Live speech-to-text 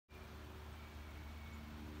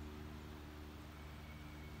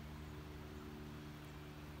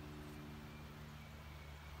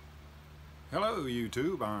Hello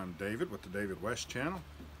YouTube, I'm David with the David West channel.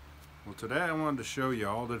 Well, today I wanted to show you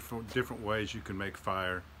all the different ways you can make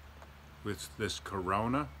fire with this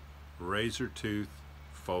Corona razor tooth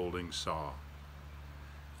folding saw.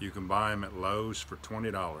 You can buy them at Lowe's for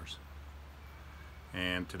 $20.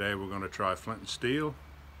 And today we're going to try Flint and Steel,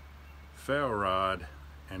 ferro rod,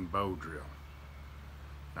 and bow drill.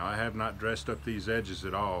 Now I have not dressed up these edges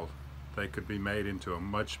at all. They could be made into a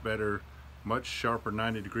much better, much sharper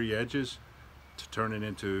 90-degree edges to turn it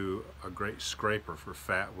into a great scraper for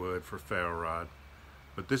fatwood, for ferro rod.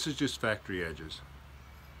 But this is just factory edges.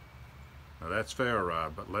 Now that's ferro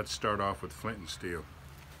rod, but let's start off with Flint and Steel.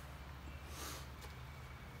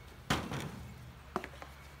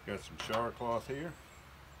 Got some char cloth here.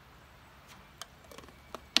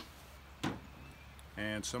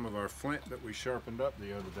 And some of our flint that we sharpened up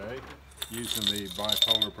the other day using the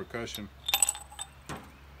bipolar percussion.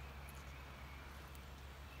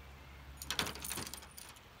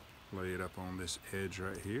 Lay it up on this edge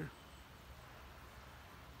right here.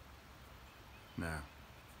 Now,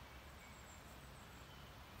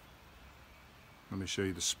 let me show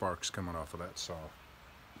you the sparks coming off of that saw.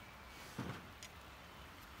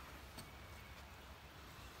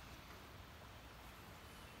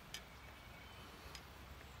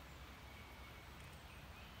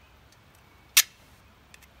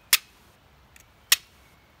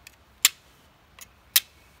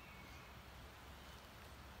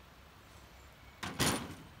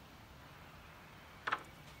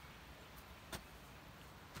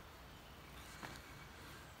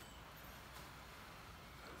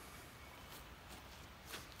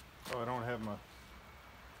 Oh, I don't have my,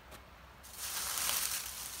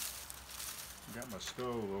 got my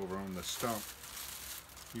stove over on the stump.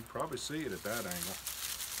 You can probably see it at that angle.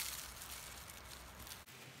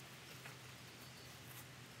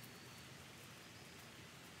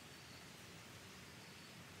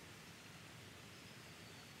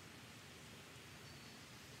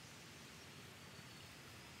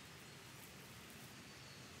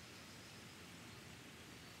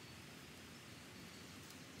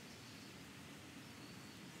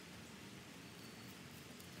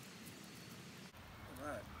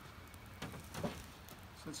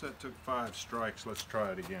 Since that took 5 strikes, let's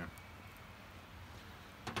try it again.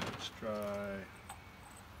 Let's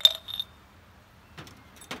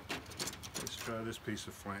try this piece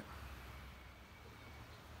of flint.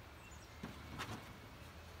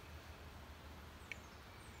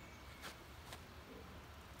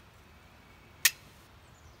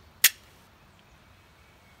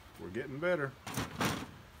 We're getting better.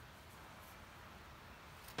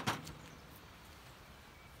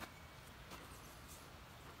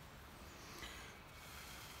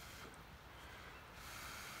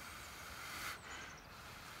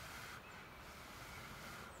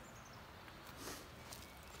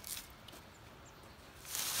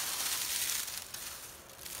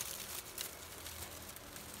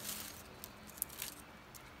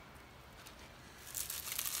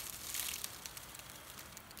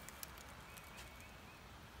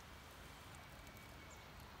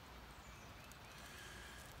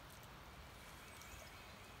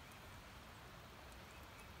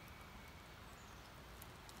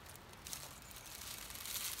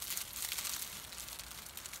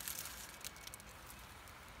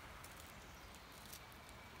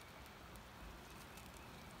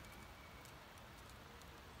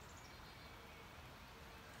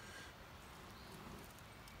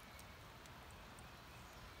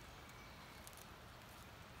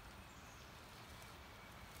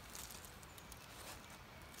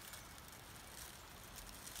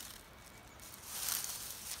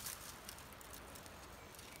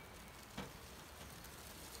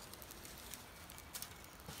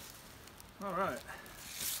 All right.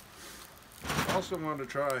 Also wanted to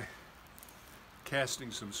try casting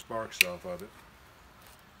some sparks off of it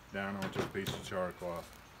down onto a piece of char cloth,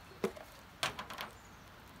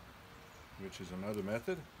 which is another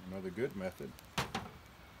method, another good method.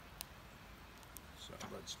 So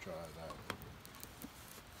let's try that.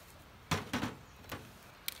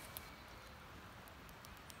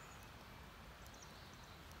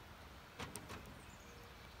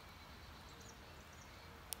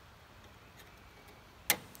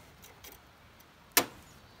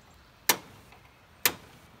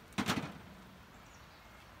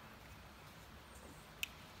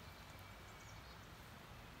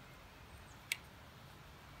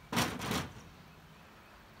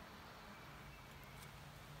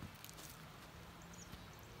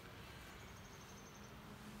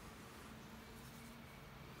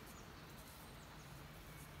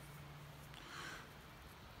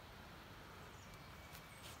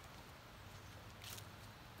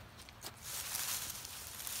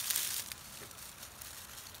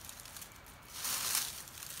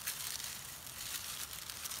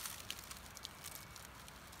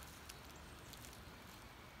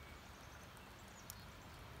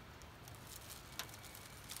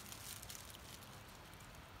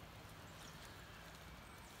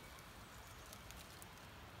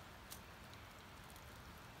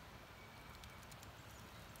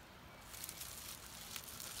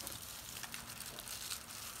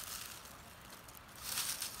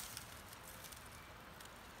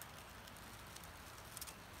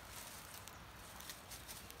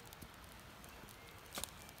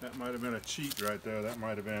 That might have been a cheat right there. That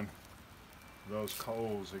might have been those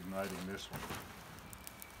coals igniting this one.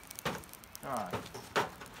 Alright.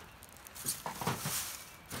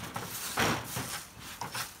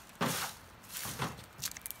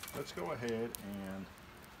 Let's go ahead and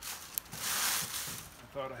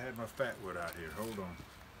I thought I had my fatwood out here. Hold on.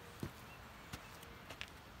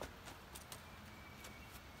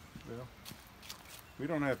 Well, we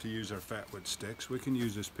don't have to use our fatwood sticks. We can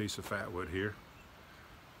use this piece of fatwood here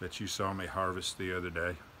that you saw me harvest the other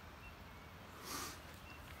day.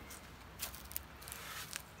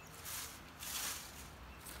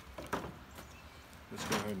 Let's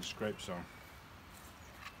go ahead and scrape some.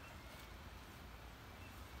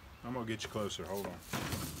 I'm gonna get you closer, hold on.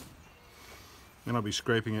 And I'll be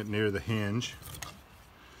scraping it near the hinge.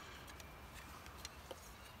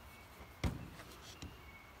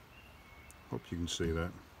 Hope you can see that.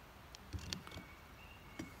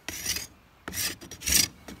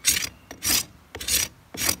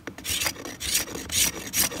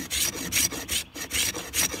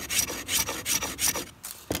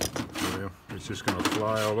 Well, it's just going to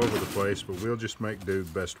fly all over the place, but we'll just make do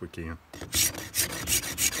best we can.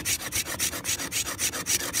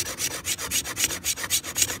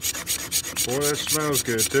 Boy, that smells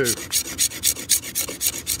good too.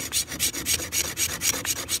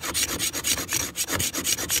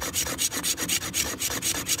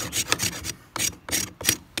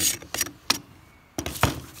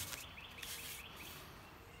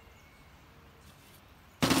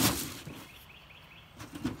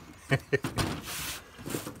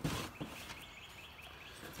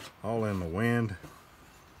 All in the wind.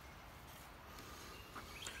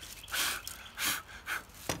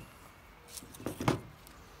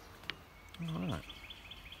 Alright.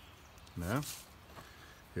 Now,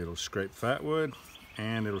 it'll scrape fatwood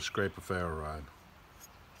and it'll scrape a ferro rod.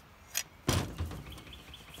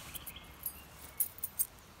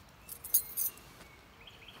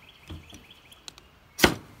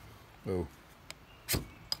 Oh.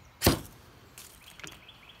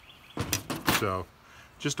 So,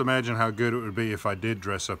 just imagine how good it would be if I did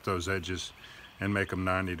dress up those edges and make them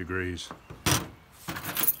 90 degrees.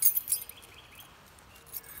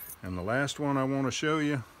 And the last one I want to show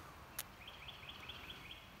you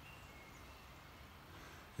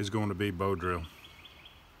is going to be bow drill.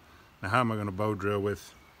 Now, how am I going to bow drill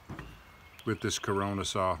with this Corona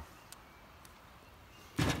saw?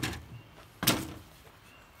 I'm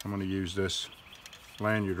going to use this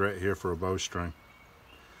lanyard right here for a bowstring.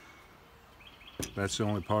 That's the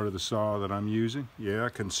only part of the saw that I'm using. Yeah, I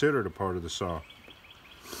consider it a part of the saw.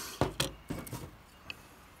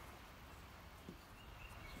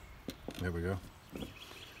 There we go.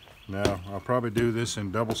 Now, I'll probably do this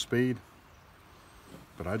in double speed,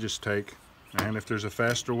 but I just take, and if there's a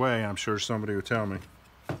faster way, I'm sure somebody will tell me.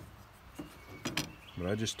 But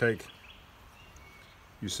I just take,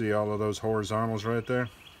 you see all of those horizontals right there?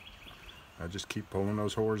 I just keep pulling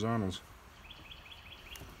those horizontals.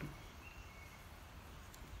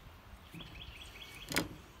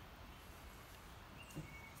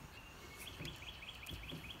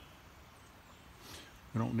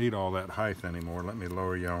 We don't need all that height anymore. Let me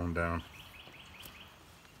lower you on down.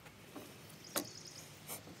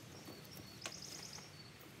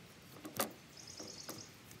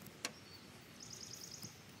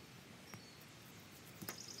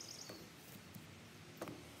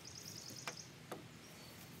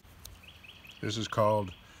 This is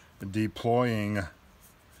called deploying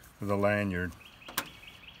the lanyard.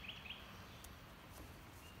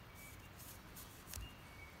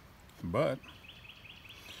 But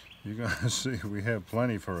you're gonna see we have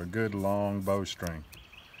plenty for a good long bowstring.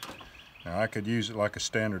 Now I could use it like a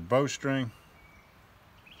standard bowstring,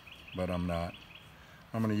 but I'm not.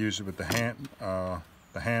 I'm gonna use it with the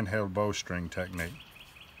handheld bowstring technique.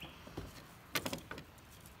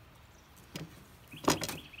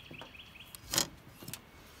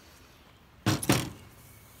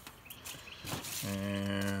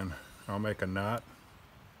 And I'll make a knot,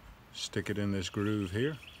 stick it in this groove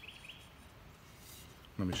here.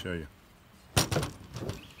 Let me show you.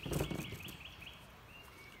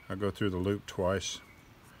 I'll go through the loop twice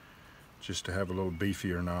just to have a little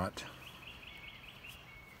beefier knot.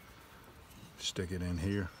 Stick it in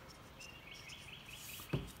here.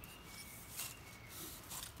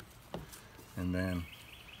 And then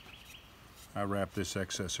I wrap this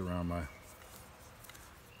excess around my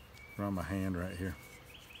hand right here.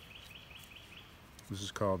 This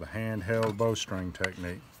is called the handheld bowstring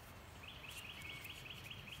technique.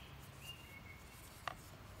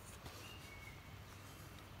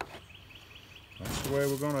 That's the way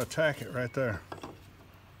we're going to attack it right there.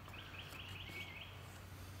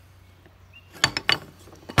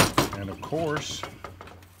 course,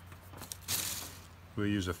 we'll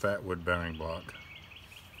use a fatwood bearing block.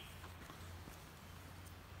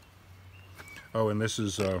 Oh, and this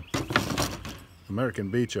is American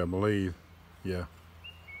Beech, I believe. Yeah,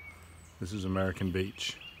 this is American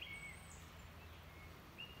Beech.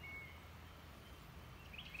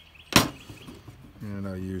 And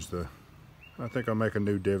I'll use I think I'll make a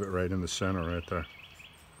new divot right in the center right there.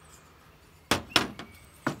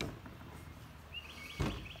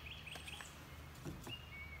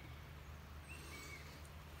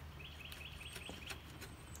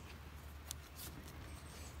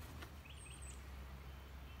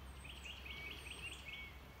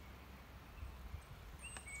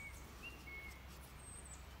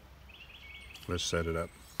 Let's set it up.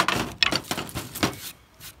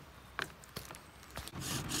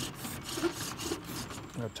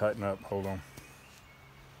 I'll tighten up, hold on.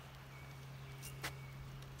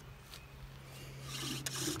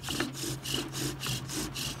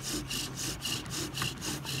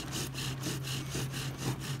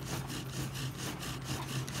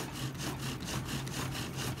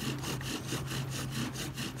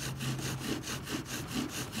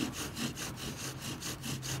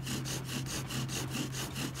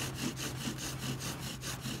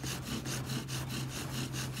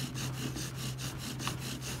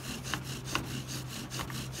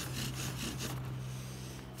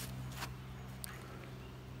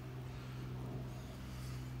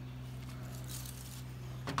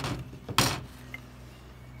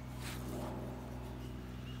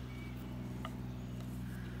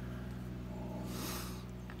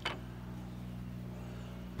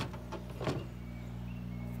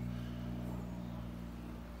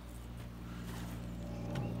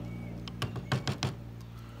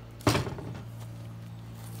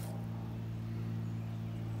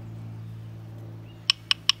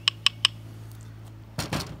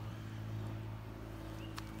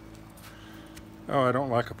 Oh, I don't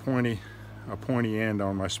like a pointy end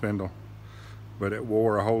on my spindle, but it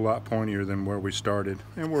wore a whole lot pointier than where we started,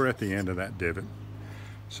 and we're at the end of that divot,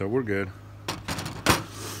 so we're good.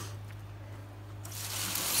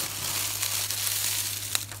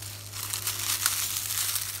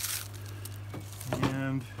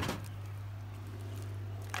 And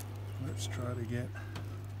let's try to get,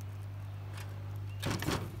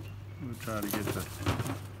 we'll try to get the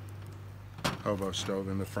hobo stove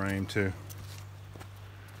in the frame too.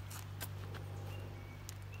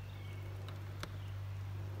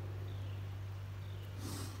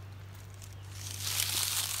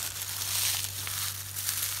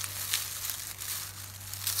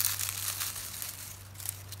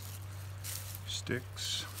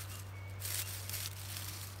 Sticks.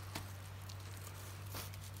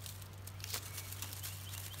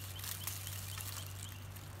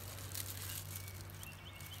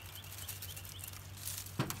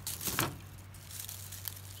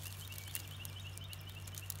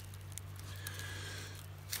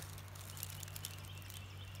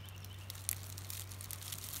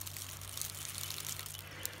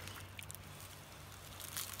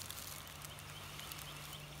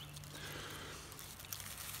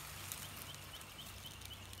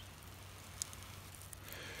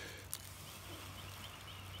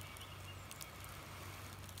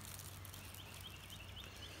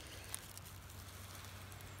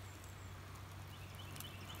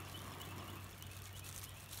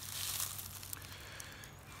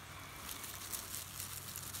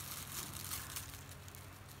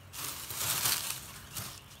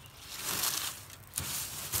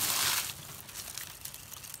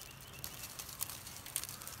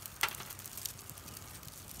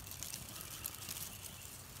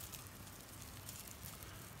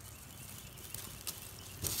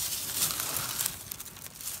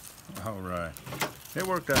 All right, it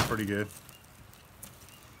worked out pretty good.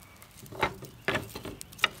 All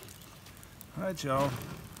right, y'all.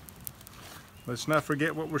 Let's not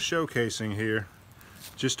forget what we're showcasing here.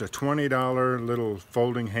 Just a $20 little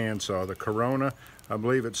folding handsaw. The Corona, I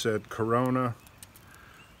believe it said Corona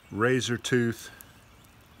razor tooth.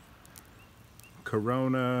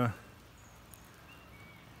 Corona,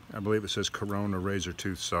 I believe it says Corona razor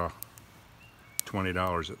tooth saw.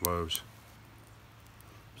 $20 at Lowe's.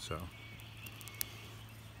 So,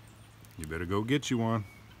 you better go get you one.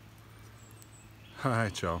 All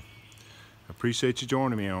right, y'all. Appreciate you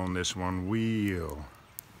joining me on this one. We'll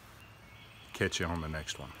catch you on the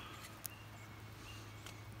next one.